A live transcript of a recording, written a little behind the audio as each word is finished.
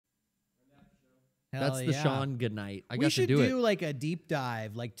Hell That's the yeah. Sean Goodnight. I We got should to do it. like a deep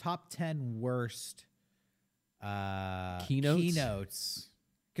dive, like top 10 worst keynotes.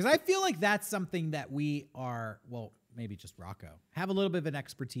 Because I feel like that's something that we are, well, maybe just Rocco, have a little bit of an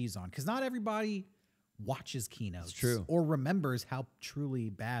expertise on. Because not everybody watches keynotes. It's true. Or remembers how truly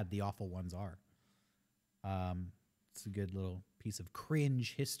bad the awful ones are. It's a good little piece of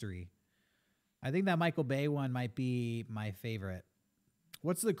cringe history. I think that Michael Bay one might be my favorite.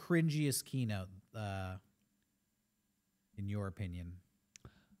 What's the cringiest keynote, in your opinion?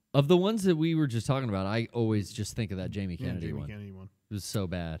 Of the ones that we were just talking about, I always just think of that Jamie Kennedy Jamie one. Kennedy one. It was so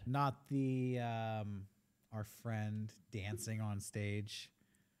bad. Not the our friend dancing on stage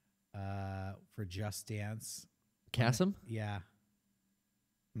for Just Dance. Cassim? Yeah.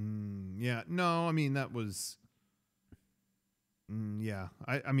 Yeah. No, I mean, that was... yeah.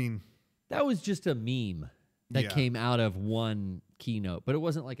 I mean... That was just a meme that Yeah. came out of one keynote, but it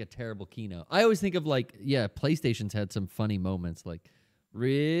wasn't like a terrible keynote. I always think of like, yeah, PlayStation's had some funny moments like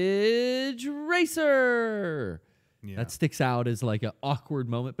Ridge Racer. Yeah. That sticks out as like an awkward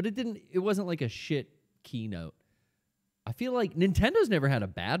moment, but it wasn't like a shit keynote. I feel like Nintendo's never had a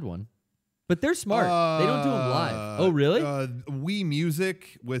bad one, but they're smart. They don't do them live. Oh, really? Wii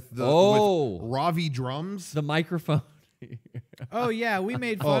Music with the Oh. with Ravi drums. The microphone. Oh yeah, we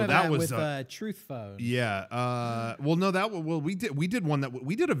made Oh, fun of that that was, with Truth Phone. Yeah. Well, no, we did one that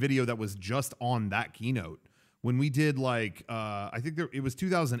we did a video that was just on that keynote when we did like I think it was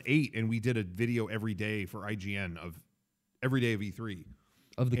 2008, and we did a video every day for IGN of every day of E3.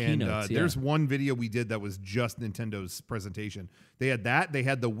 Of the keynotes, yeah. There's one video we did that was just Nintendo's presentation. They had that. They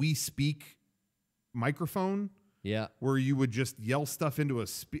had the We Speak microphone. Yeah. Where you would just yell stuff into a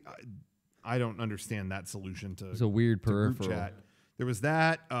I don't understand that solution to. It's a weird group peripheral. chat. There was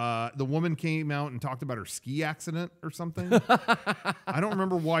that. The woman came out and talked about her ski accident or something. I don't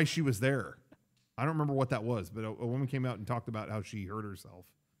remember why she was there. I don't remember what that was, but a woman came out and talked about how she hurt herself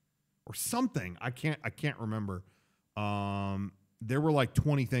or something. I can't remember. There were like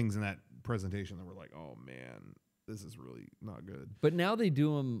 20 things in that presentation that were like, oh man, this is really not good. But now they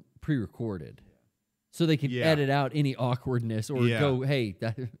do them pre-recorded, so they can Yeah. edit out any awkwardness or Yeah. go, hey,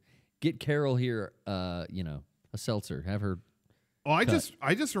 get Carol here, a seltzer, have her. Oh, I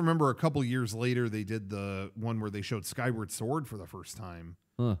just remember a couple years later they did the one where they showed Skyward Sword for the first time,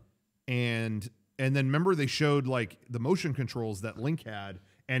 and then remember they showed like the motion controls that Link had,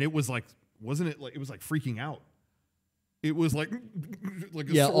 and it was like, wasn't it like it was like freaking out? It was like a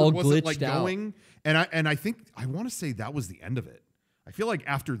sword all wasn't like glitched out. going, and I think I want to say that was the end of it. I feel like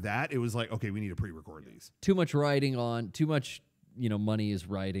after that it was like, okay, we need to pre-record these. Too much riding on, too much money is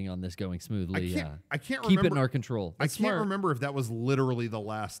riding on this going smoothly. I can't keep remember. it in our control. I That's can't smart. remember if that was literally the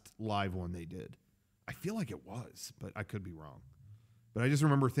last live one they did. I feel like it was, but I could be wrong. But I just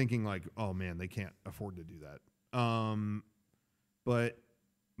remember thinking like, oh man, they can't afford to do that. But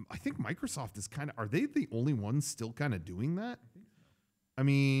I think Microsoft is are they the only ones still kind of doing that? I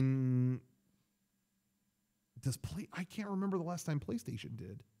mean, I can't remember the last time PlayStation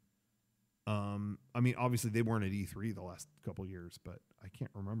did. I mean, obviously they weren't at E3 the last couple years, but I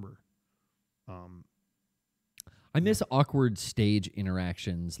can't remember. I miss awkward stage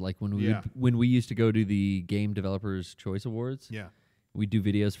interactions, like when Yeah. when we used to go to the Game Developers Choice Awards. Yeah. We'd do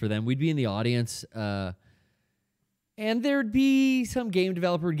videos for them. We'd be in the audience, and there'd be some game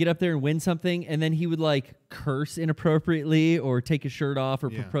developer would get up there and win something, and then he would like curse inappropriately or take his shirt off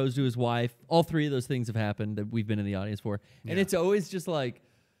or Yeah. propose to his wife. All three of those things have happened that we've been in the audience for, and Yeah. it's always just like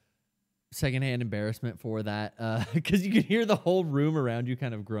secondhand embarrassment for that, because you can hear the whole room around you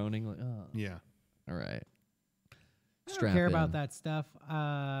kind of groaning, like, "Oh, Yeah. all right." I don't care about that stuff.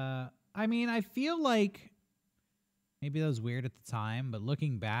 I mean, I feel like maybe that was weird at the time, but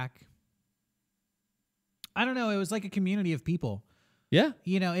looking back, I don't know. It was like a community of people. Yeah.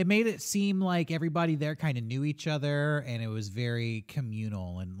 It made it seem like everybody there kind of knew each other, and it was very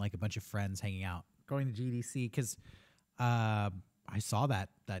communal and like a bunch of friends hanging out, going to GDC. Because I saw that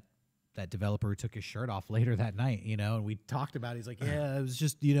developer who took his shirt off later that night, and we talked about it. He's like, yeah, it was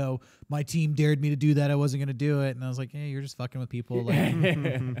just, my team dared me to do that. I wasn't going to do it. And I was like, hey, you're just fucking with people. Like,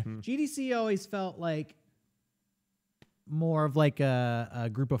 GDC always felt like more of like a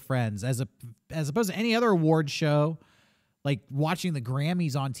group of friends as opposed to any other award show, like watching the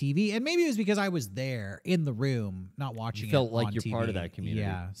Grammys on TV. And maybe it was because I was there in the room, not watching it felt like on you're TV. part of that community.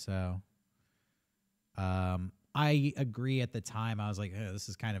 Yeah. So, I agree at the time. I was like, this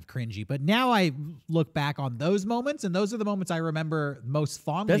is kind of cringy. But now I look back on those moments, and those are the moments I remember most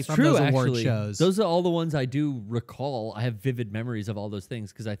fondly That's from true, those award actually. shows. Those are all the ones I do recall. I have vivid memories of all those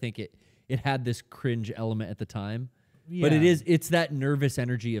things because I think it had this cringe element at the time. But it's that nervous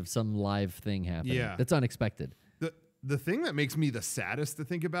energy of some live thing happening. Yeah. That's unexpected. The thing that makes me the saddest to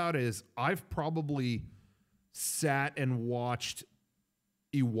think about is I've probably sat and watched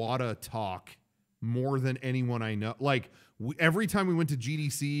Iwata talk more than anyone I know. Like every time we went to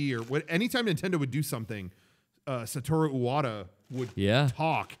GDC or anytime Nintendo would do something, Satoru Iwata would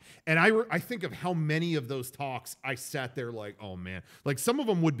talk. And I think of how many of those talks I sat there like, oh man. Like some of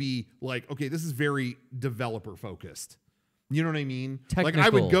them would be like, okay, this is very developer focused. You know what I mean? Technical. Like I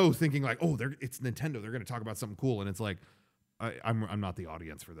would go thinking like, oh, it's Nintendo. They're going to talk about something cool. And it's like, I'm not the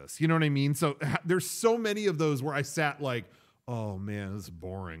audience for this. You know what I mean? So there's so many of those where I sat like, oh man, this is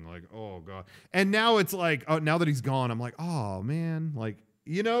boring. Like, oh God. And now it's like, oh, now that he's gone, I'm like, oh man, like,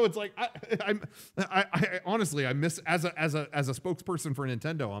 you know, it's like I honestly I miss as a spokesperson for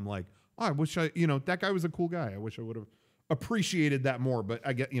Nintendo. I'm like, oh, I wish that guy was a cool guy. I wish I would have appreciated that more. But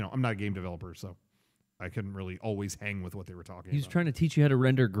I get, I'm not a game developer, so I couldn't really always hang with what they were talking about. He's trying to teach you how to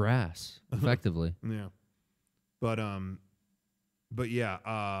render grass effectively. Yeah, but yeah,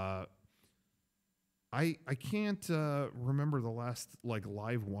 I can't remember the last like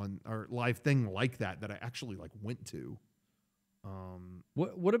live one or live thing like that I actually like went to.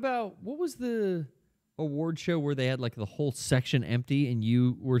 What was the award show where they had like the whole section empty and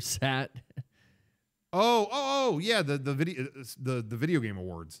you were sat? Oh yeah, the video game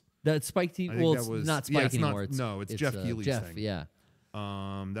awards. That Spike TV. Well, it's not Spike anymore. It's Jeff Keighley's thing. Yeah.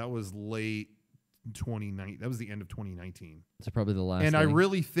 That was late 2019. That was the end of 2019. That's probably the last. And thing.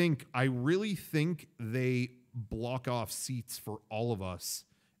 I really think they block off seats for all of us,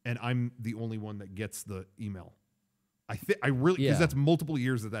 and I'm the only one that gets the email. I really because that's multiple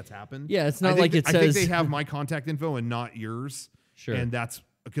years that's happened. Yeah, it's not like it says. I think they have my contact info and not yours. Sure. And that's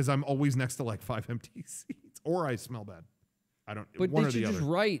because I'm always next to like 5 empty seats, or I smell bad. I don't. But one they or should the just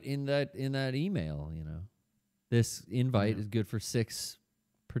other. write in that email. This invite is good for 6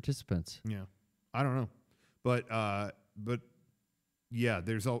 participants. Yeah, I don't know, but yeah,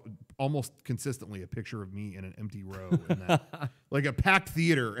 there's almost consistently a picture of me in an empty row in that, like a packed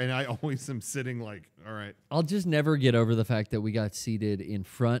theater, and I always am sitting like, all right. I'll just never get over the fact that we got seated in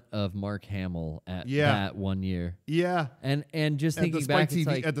front of Mark Hamill at that one year. Yeah, and just thinking back, it's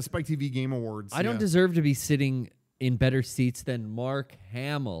like, at the Spike TV Game Awards, I don't deserve to be sitting in better seats than Mark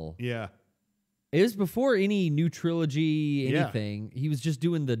Hamill. Yeah. It was before any new trilogy, anything. He was just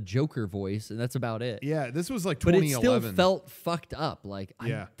doing the Joker voice, and that's about it. Yeah, this was like but 2011. But it still felt fucked up. Like,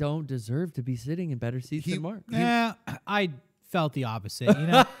 I don't deserve to be sitting in better seats than Mark. Yeah, I felt the opposite.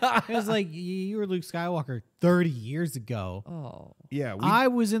 It was like you were Luke Skywalker 30 years ago. Oh. Yeah. I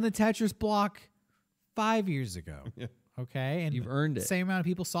was in the Tetris block 5 years ago. Yeah. Okay? And you've earned it. Same amount of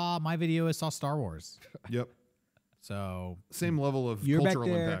people saw my video as saw Star Wars. Yep. So same level of you're cultural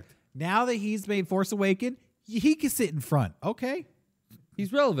back there. impact. Now that he's made Force Awakens, he can sit in front. Okay.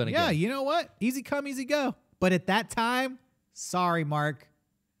 He's relevant again. Yeah, you know what? Easy come, easy go. But at that time, sorry, Mark,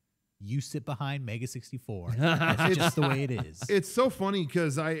 you sit behind Mega64. That's just the way it is. It's so funny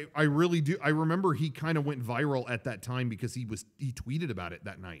because I really do. I remember he kind of went viral at that time because he tweeted about it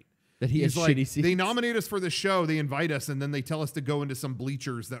that night. That he's like, shitty seats. They nominate us for the show, they invite us, and then they tell us to go into some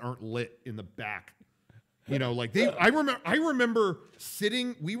bleachers that aren't lit in the back. Like I remember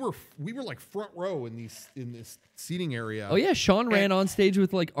sitting. We were like front row in this seating area. Oh yeah, Sean ran on stage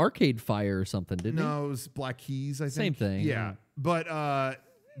with like Arcade Fire or something, didn't he? No, it was Black Keys. I think same thing. Yeah, but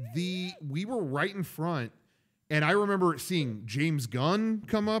we were right in front, and I remember seeing James Gunn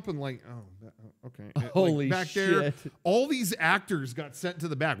come up and like, okay, holy back shit! There, all these actors got sent to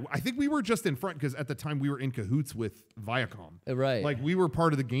the back. I think we were just in front because at the time we were in cahoots with Viacom. Right, like we were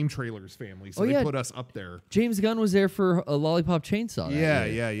part of the Game Trailers family, so they put us up there. James Gunn was there for a Lollipop Chainsaw.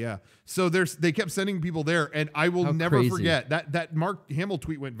 Yeah. So they kept sending people there, and I will never forget that Mark Hamill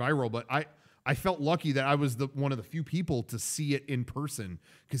tweet went viral. But I felt lucky that I was one of the few people to see it in person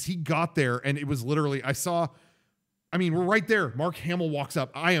because he got there, and it was literally we're right there. Mark Hamill walks up.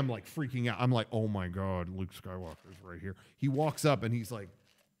 I am like freaking out. I'm like, oh my God, Luke Skywalker's right here. He walks up and he's like,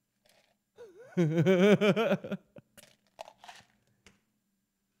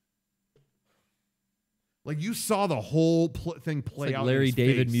 like you saw the whole thing play like out. Larry in his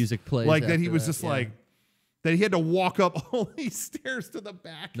David face. music plays. Like that he was that, just like, that he had to walk up all these stairs to the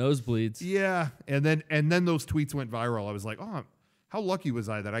back. Nosebleeds. Yeah. And then those tweets went viral. I was like, oh, how lucky was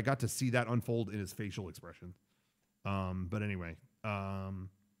I that I got to see that unfold in his facial expression. But anyway,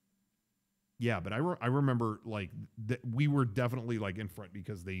 yeah, but I remember like that we were definitely like in front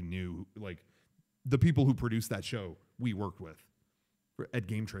because they knew like the people who produced that show we worked with at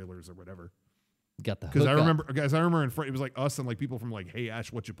Game Trailers or whatever. Got the Because I hookup. remember in front, it was like us and like people from like, Hey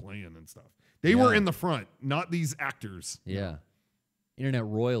Ash, what you playing and stuff. They were in the front, not these actors. Yeah. Internet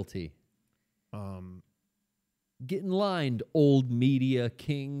royalty. Um, Get in line, old media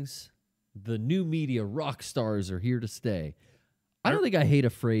kings. The new media rock stars are here to stay. I don't think I hate a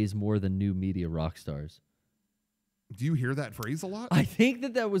phrase more than new media rock stars. do you hear that phrase a lot? I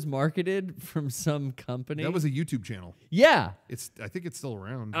think that was marketed from some company. That was a YouTube channel. Yeah. I think it's still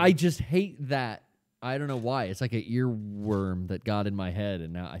around. I just hate that. I don't know why. It's like an earworm that got in my head,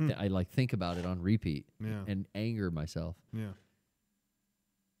 and now I like think about it on repeat and anger myself. Yeah.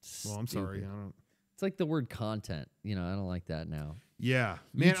 Well, I'm sorry. I don't. It's like the word content. I don't like that now. Yeah,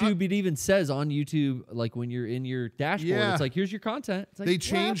 man. YouTube, it even says on YouTube, like when you're in your dashboard, it's like, here's your content. It's like, they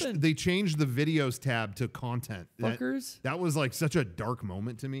changed the videos tab to content. Fuckers. That was like such a dark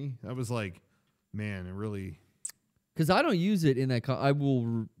moment to me. That was like, man, it really. Because I don't use it in that. I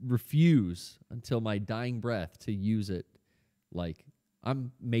will refuse until my dying breath to use it. Like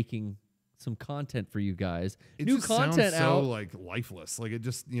I'm making some content for you guys. It New just content sounds so out. like lifeless. Like it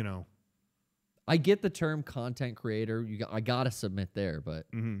just, I get the term content creator. I gotta submit there, but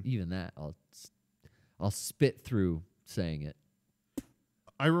even that, I'll spit through saying it.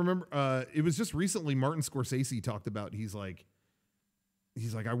 I remember it was just recently Martin Scorsese talked about. He's like,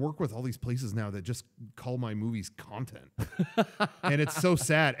 I work with all these places now that just call my movies content, and it's so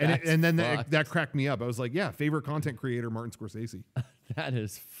sad. And then that cracked me up. I was like, yeah, favorite content creator Martin Scorsese. That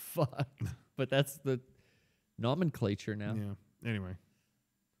is fucked. But that's the nomenclature now. Yeah. Anyway.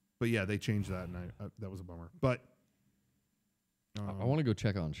 But yeah, they changed that, and that was a bummer. But I want to go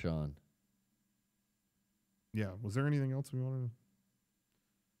check on Sean. Yeah, was there anything else we wanted to?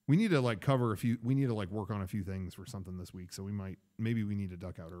 We need to like cover a few. We need to like work on a few things for something this week. So maybe we need to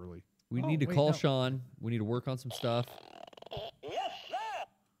duck out early. We need to call Sean. We need to work on some stuff. Yes, sir.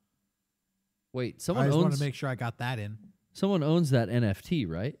 Wait, I someone just want owns. to make sure I got that in. Someone owns that NFT,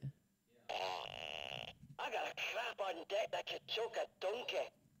 right? I got a crap on deck that could choke a donkey.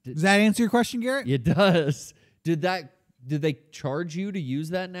 Does that answer your question, Garrett? It does. Did they charge you to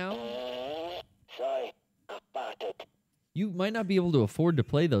use that now? Sorry, I batted. You might not be able to afford to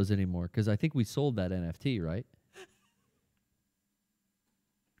play those anymore because I think we sold that NFT, right?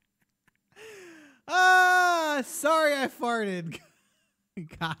 Sorry I farted. You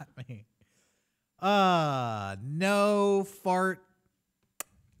got me. No fart,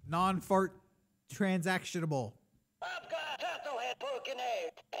 non-fart transactionable. I've got a turtle head poking out.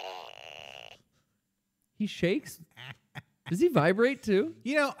 He shakes. Does he vibrate too?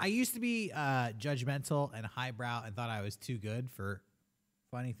 I used to be judgmental and highbrow and thought I was too good for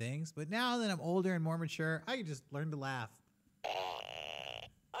funny things. But now that I'm older and more mature, I can just learn to laugh.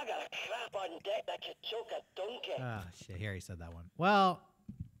 I got a crap on deck that could choke a donkey. Oh, shit. He already said that one. Well,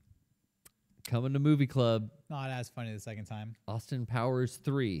 Coming to Movie Club. not as funny the second time. Austin Powers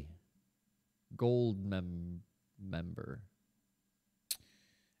 3. Gold member.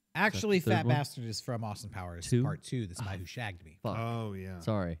 Actually, the third Fat one? Bastard is from Austin Powers 2? Part 2, The Spy Who Shagged Me. Fuck. Oh yeah.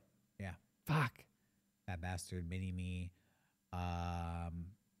 Sorry. Yeah. Fuck. Fat Bastard, Mini-Me,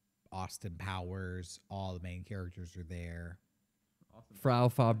 Austin Powers, all the main characters are there. Frau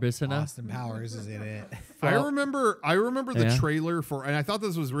Fabissina. Austin Powers is in it. I remember the Yeah. trailer for, and I thought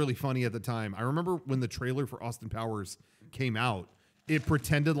this was really funny at the time. I remember when the trailer for Austin Powers came out, it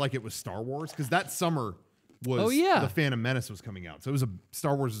pretended like it was Star Wars because that summer was the Phantom Menace was coming out, so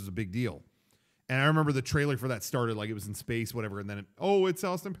Star Wars was a big deal. And I remember the trailer for that started like it was in space, whatever, and then it's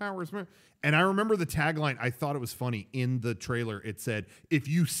Austin Powers. And I remember the tagline. I thought it was funny in the trailer. It said, "If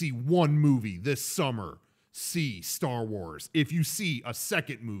you see one movie this summer, see Star Wars. If you see a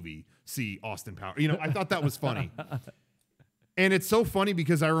second movie, see Austin Powers." I thought that was funny. And it's so funny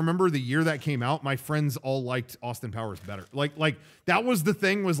because I remember the year that came out, my friends all liked Austin Powers better. Like that was the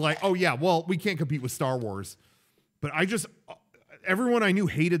thing was like, oh yeah, well, we can't compete with Star Wars. But everyone I knew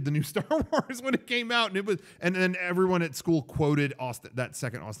hated the new Star Wars when it came out. And then everyone at school quoted that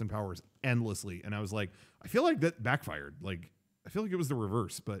second Austin Powers endlessly. And I was like, I feel like that backfired. Like, I feel like it was the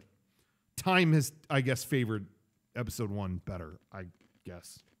reverse, but time has, I guess, favored episode 1 better, I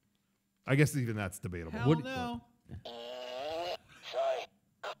guess. I guess even that's debatable. Hell no. Sorry,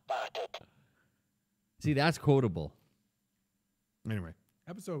 I batted. See, that's quotable. Anyway.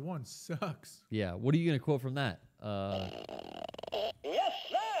 Episode 1 sucks. Yeah. What are you going to quote from that? Yes,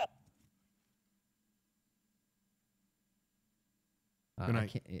 sir. Good I night.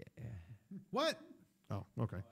 can't, yeah. What? Oh, okay.